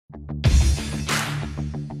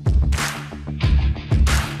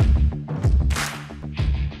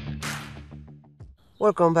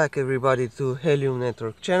Welcome back everybody to HELIUM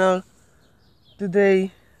Network channel.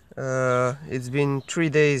 Today it's been 3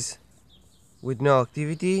 days with no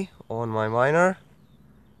activity on my miner,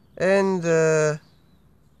 and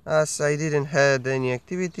as I didn't had any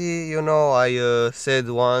activity, you know, I said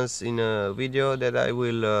once in a video that I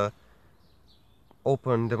will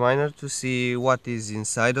open the miner to see what is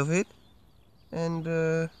inside of it, and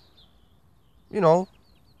you know,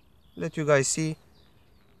 let you guys see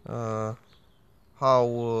how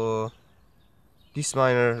this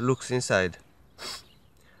miner looks inside.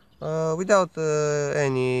 Without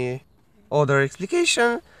any other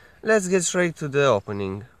explication, let's get straight to the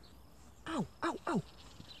opening. Ow, ow, ow!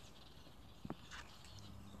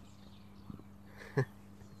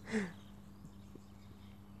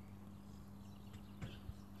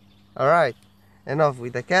 Alright, enough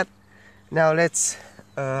with the cat. Now let's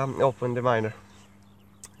open the miner.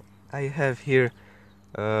 I have here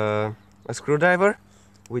a screwdriver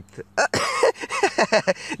with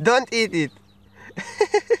don't eat it.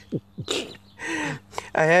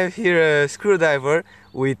 I have here a screwdriver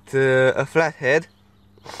with a flathead.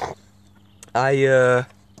 I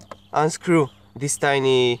unscrew these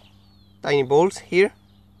tiny bolts here.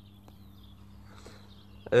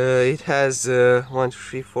 It has 1, 2,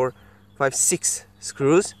 3, 4, 5, 6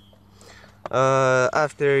 screws.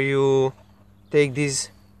 After you take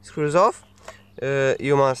these screws off,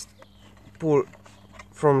 you must pull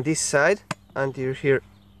from this side until you hear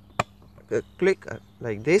a click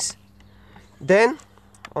like this. Then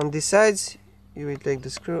on these sides you will take the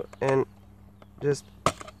screw and just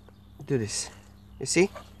do this. You see,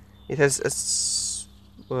 it has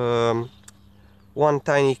a one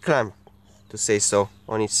tiny clamp, to say so,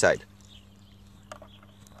 on each side.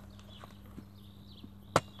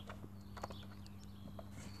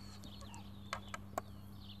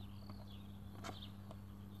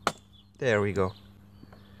 There we go.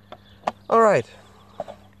 Alright,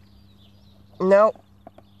 now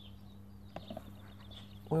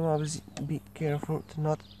we must be careful to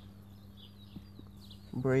not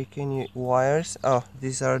break any wires. Oh,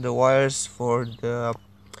 these are the wires for the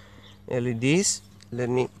LEDs. Let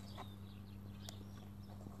me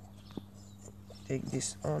take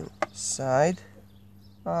this on side.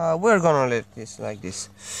 We're gonna let this like this.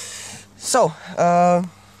 So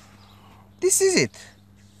this is it.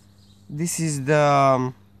 This is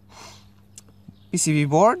the PCB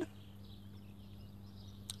board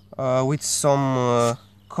with some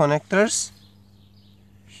connectors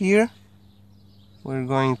here. We're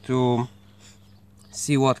going to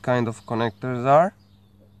see what kind of connectors are.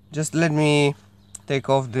 Just let me take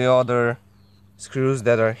off the other screws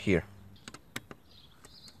that are here.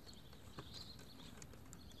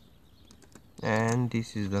 And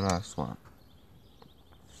this is the last one.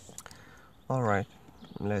 Alright,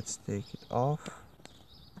 let's take it off.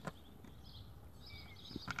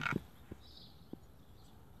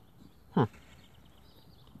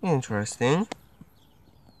 Interesting.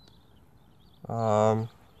 I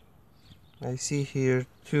see here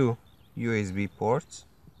 2 USB ports,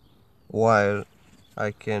 while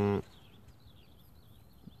I can,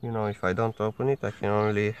 you know, if I don't open it, I can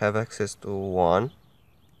only have access to one.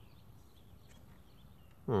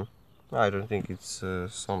 I don't think it's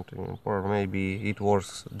something important. Maybe it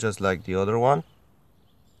works just like the other one.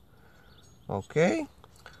 Okay.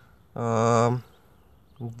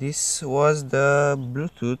 This was the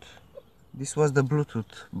Bluetooth. This was the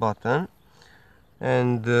Bluetooth button,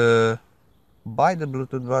 and by the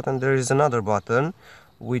Bluetooth button there is another button,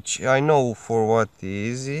 which I know for what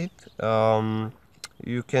is it.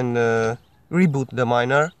 You can reboot the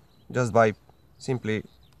miner just by simply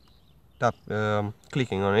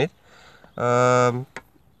clicking on it. I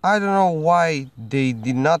don't know why they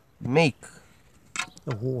did not make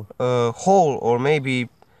a hole or maybe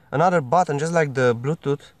another button just like the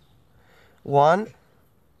Bluetooth one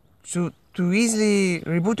to easily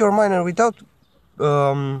reboot your miner without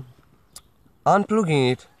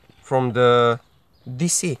unplugging it from the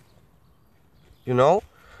DC, you know.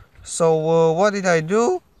 So what did I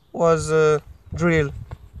do was drill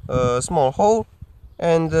a small hole,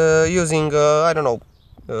 and using I don't know,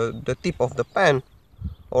 the tip of the pen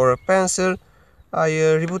or a pencil, I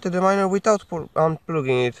rebooted the miner without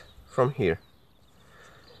unplugging it from here.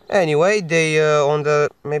 Anyway, they on the,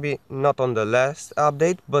 maybe not on the last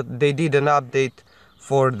update, but they did an update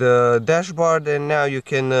for the dashboard, and now you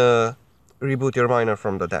can reboot your miner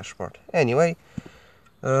from the dashboard. Anyway,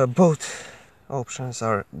 both options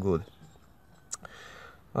are good.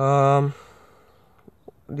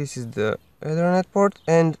 This is the Ethernet port,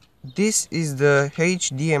 and this is the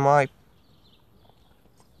HDMI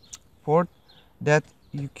port that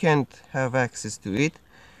you can't have access to it.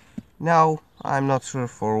 Now I'm not sure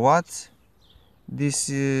for what this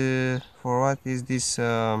for what is this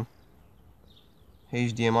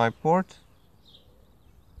HDMI port.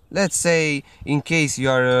 Let's say in case you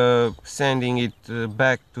are sending it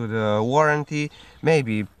back to the warranty,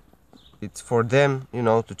 maybe it's for them, you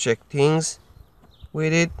know, to check things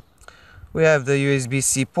with it. We have the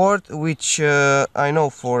Usbc port, which I know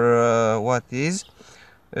for what is.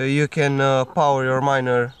 You can power your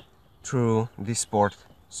miner through this port.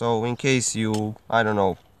 So in case you, I don't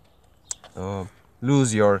know,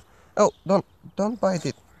 lose your... Oh, don't bite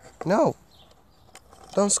it. No,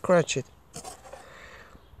 don't scratch it.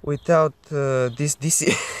 Without this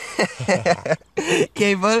DC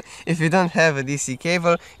cable, if you don't have a DC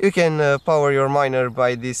cable, you can power your miner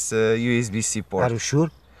by this USB-C port. Are you sure?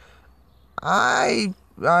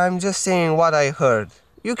 I'm just saying what I heard.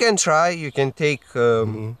 You can try. You can take.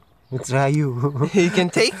 Try you. You can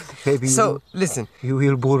take. Maybe so listen. You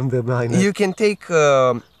will burn the miner. You can take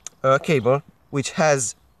a cable which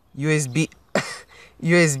has USB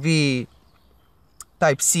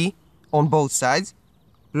Type C on both sides.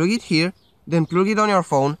 Plug it here, then plug it on your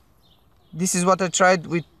phone. This is what I tried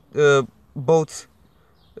with both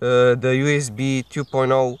the USB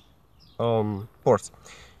 2.0 ports.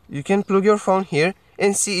 You can plug your phone here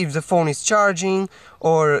and see if the phone is charging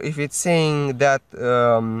or if it's saying that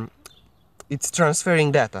it's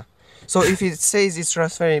transferring data. So if it says it's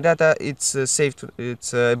transferring data, it's safe to,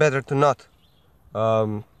 it's better to not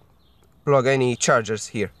plug any chargers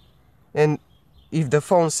here. And if the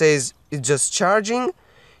phone says it's just charging,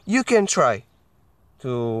 you can try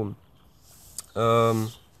to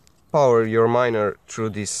power your miner through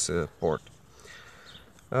this port.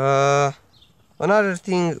 Another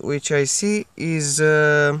thing which I see is,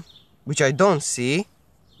 which I don't see,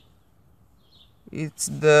 it's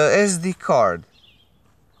the SD card.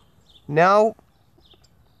 Now,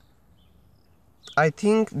 I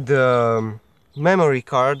think the memory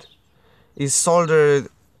card is soldered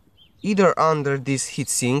either under this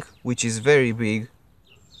heatsink, which is very big.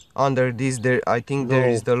 Under this, I think there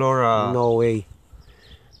is the LoRa. No way.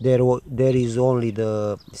 There is only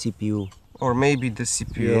the CPU. Or maybe the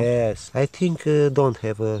CPU. Yes, I think don't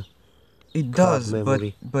have a. It does,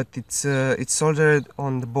 memory. but it's soldered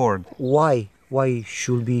on the board. Why? Why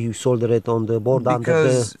should be soldered on the board under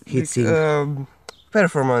the heatsink?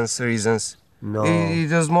 Performance reasons. No.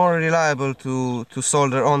 It is more reliable to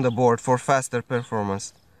solder on the board for faster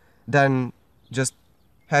performance than just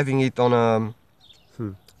having it on a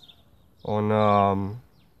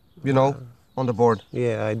you know, on the board.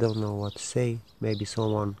 Yeah, I don't know what to say. Maybe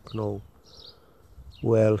someone know.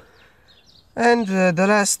 Well. And the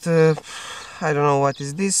last, I don't know what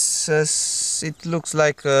is this. It looks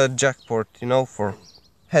like a jack port, you know, for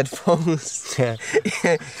headphones. Yeah.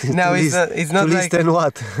 Now it's not like listen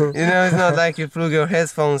what? You know, it's not like you plug your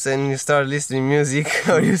headphones and you start listening music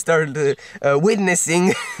or you start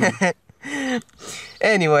witnessing.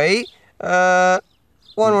 Anyway,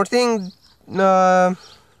 one more thing,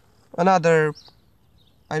 another,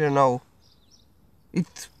 I don't know,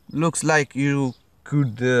 it looks like you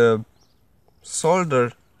could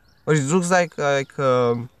solder, or it looks like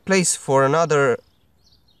a place for another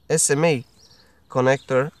SMA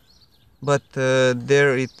connector, but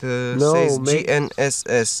there it says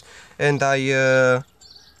GNSS, and I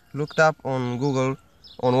looked up on Google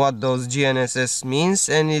on what those GNSS means,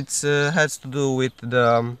 and it has to do with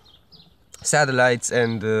the satellites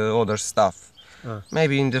and other stuff.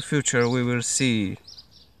 Maybe in the future we will see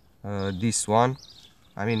this one.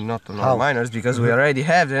 I mean, not on our miners, because we already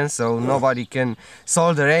have them, so nobody can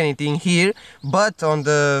solder anything here. But on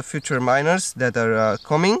the future miners that are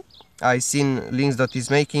coming, I seen LinxDot is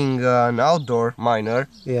making an outdoor miner,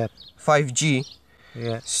 5G.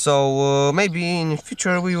 Yeah. So maybe in the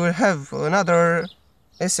future we will have another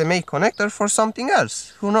SMA connector for something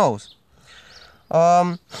else. Who knows?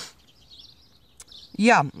 Yeah.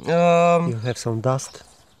 You have some dust.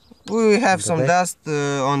 We will have some dust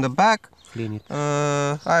on the back. Clean it.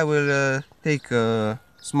 I will take a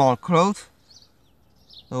small cloth,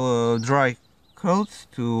 dry cloth,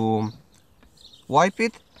 to wipe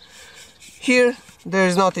it. Here there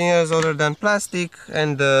is nothing else other than plastic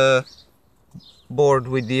and the board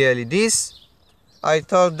with the LEDs. I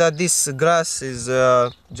thought that this glass is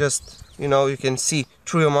just, you know, you can see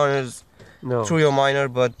through your miner,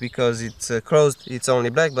 but because it's closed, it's only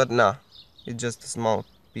black. But nah, it's just a small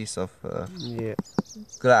piece of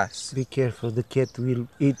glass. Be careful, the cat will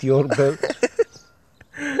eat your belt.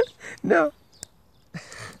 No.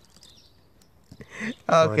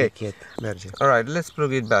 Okay. Cat, merge. Alright, let's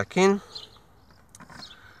plug it back in.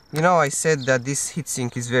 You know, I said that this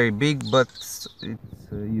heatsink is very big, but it's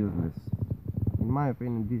useless. In my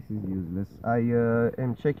opinion, this is useless. I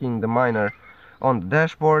am checking the miner on the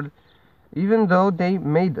dashboard, even though they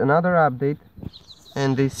made another update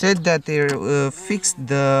and they said that they fixed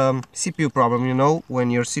the CPU problem. You know,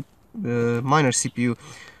 when your miner CPU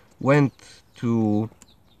went to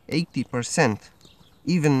 80%,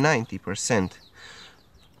 even 90%,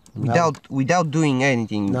 without doing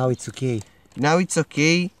anything. Now it's okay. Now it's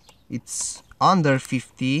okay. It's under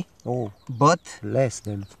 50. Oh, but less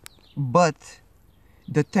than. But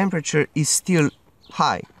the temperature is still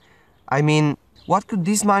high. I mean, what could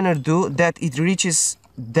this miner do that it reaches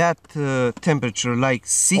that temperature, like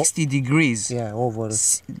 60 degrees? Yeah, over.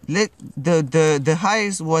 The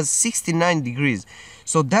highest was 69 degrees.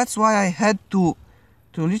 So that's why I had to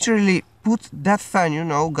literally put that fan, you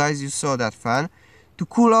know, guys, you saw that fan, to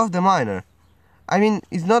cool off the miner. I mean,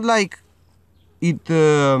 it's not like it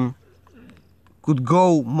could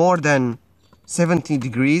go more than 70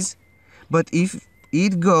 degrees, but if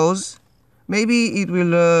it goes, maybe it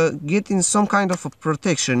will get in some kind of a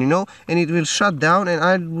protection, you know, and it will shut down, and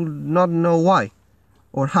I will not know why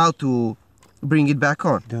or how to bring it back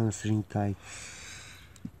on. Don't string tight.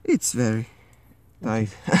 It's very tight.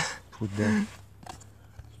 Put the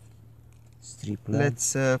strip.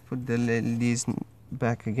 Let's put the LEDs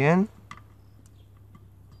back again.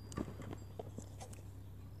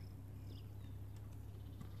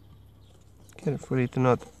 Carefully to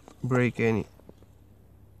not break any.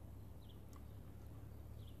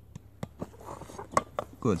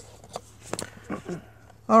 Good.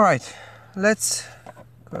 Alright, let's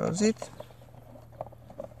close it.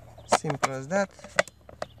 Simple as that.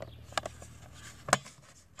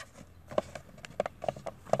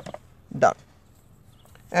 Done.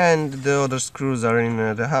 And the other screws are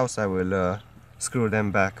in the house. I will screw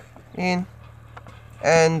them back in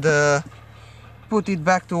and put it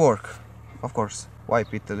back to work. Of course,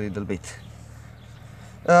 wipe it a little bit.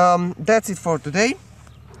 That's it for today.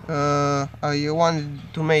 I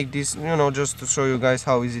wanted to make this, you know, just to show you guys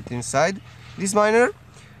how is it inside this miner.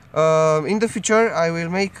 In the future I will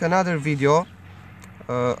make another video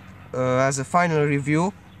as a final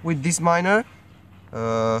review with this miner,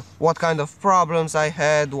 what kind of problems I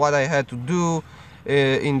had, what I had to do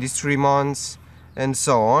in these 3 months, and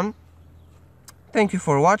so on. Thank you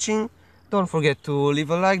for watching. Don't forget to leave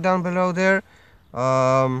a like down below there,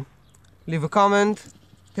 leave a comment,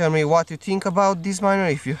 tell me what you think about this miner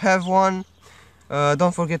if you have one.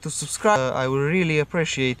 Don't forget to subscribe. I will really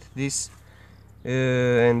appreciate this,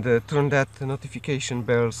 and turn that notification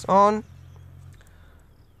bells on,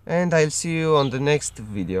 and I'll see you on the next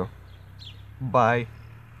video. Bye.